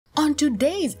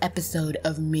today's episode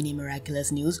of Mini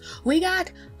Miraculous News, we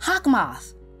got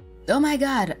Hawkmoth. Oh my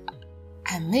god,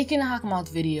 I'm making a Hawkmoth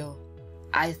video.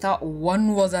 I thought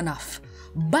one was enough,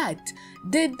 but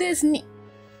did this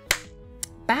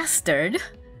bastard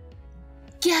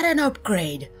get an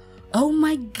upgrade? Oh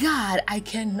my god, I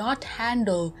cannot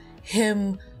handle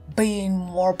him being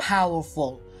more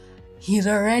powerful. He's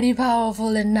already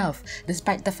powerful enough,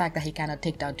 despite the fact that he cannot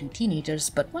take down two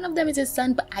teenagers, but one of them is his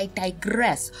son. But I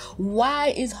digress. Why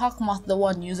is Hawkmoth the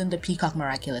one using the Peakcock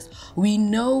Miraculous? We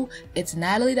know it's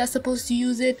Natalie that's supposed to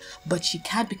use it, but she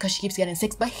can't because she keeps getting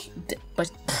sick.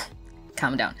 But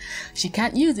calm down. She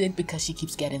can't use it because she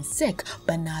keeps getting sick.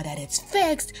 But now that it's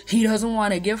fixed, he doesn't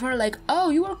want to give her, like,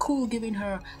 oh, you are cool giving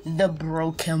her the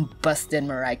broken, busted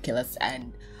Miraculous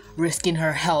and risking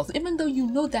her health, even though you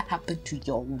know that happened to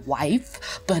your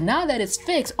wife. But now that it's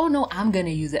fixed, oh no, I'm gonna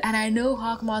use it. And I know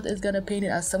Hawkmoth is gonna paint it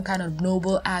as some kind of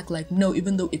noble act, like, no,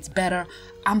 even though it's better,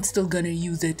 I'm still gonna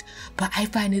use it. But I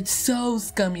find it so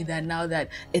scummy that now that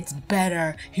it's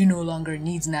better, he no longer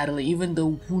needs Natalie, even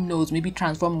though, who knows, maybe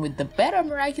transforming with the better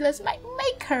Miraculous might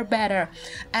make her better.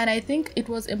 And I think it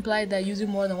was implied that using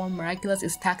more than one Miraculous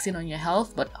is taxing on your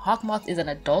health, but Hawkmoth is an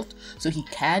adult, so he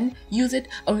can use it.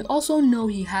 And we also know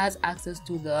he has access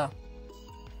to the,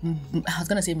 I was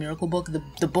gonna say miracle book,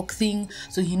 the book thing,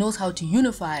 so he knows how to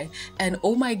unify. And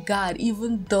oh my god,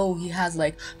 even though he has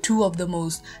like two of the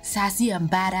most sassy and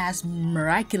badass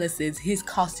Miraculouses, his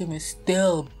costume is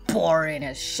still boring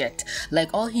as shit. Like,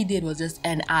 all he did was just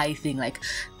an eye thing, like,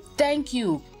 thank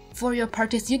you for your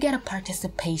you get a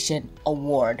participation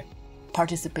award,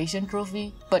 participation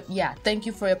trophy, but yeah, thank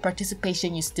you for your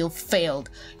participation, you still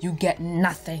failed, you get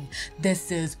nothing.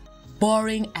 This is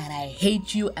boring and I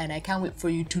hate you and I can't wait for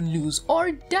you to lose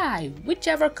or die,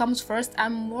 whichever comes first.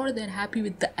 I'm more than happy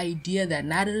with the idea that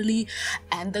Natalie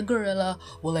and the gorilla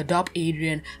will adopt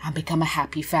Adrian and become a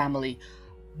happy family,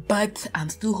 but I'm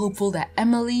still hopeful that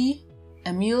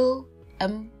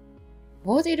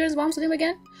what was Adrian's mom's name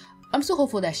again? I'm still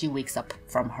hopeful that she wakes up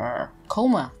from her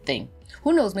coma thing.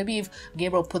 Who knows, maybe if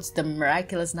Gabriel puts the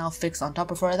Miraculous now fixed on top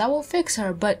of her, that will fix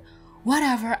her. But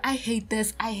whatever, I hate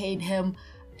this, I hate him.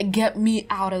 Get me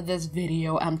out of this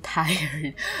video, I'm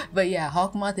tired. But yeah,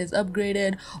 Hawkmoth is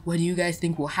upgraded. What do you guys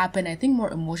think will happen? I think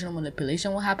more emotional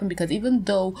manipulation will happen, because even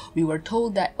though we were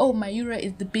told that, oh, Mayura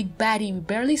is the big baddie, we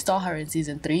barely saw her in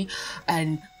season 3,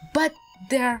 but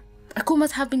their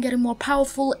Akumas have been getting more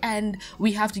powerful, and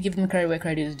we have to give them credit where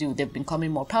credit is due. They've been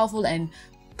becoming more powerful and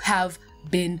have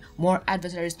been more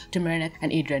adversaries to Marinette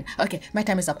and Adrian. Okay, my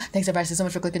time is up. Thanks everybody so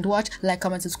much for clicking to watch. Like,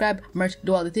 comment, subscribe, merch,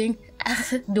 do all the things.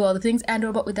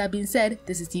 And but with that being said,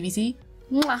 this is TVC.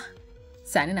 Mwah!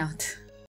 Signing out.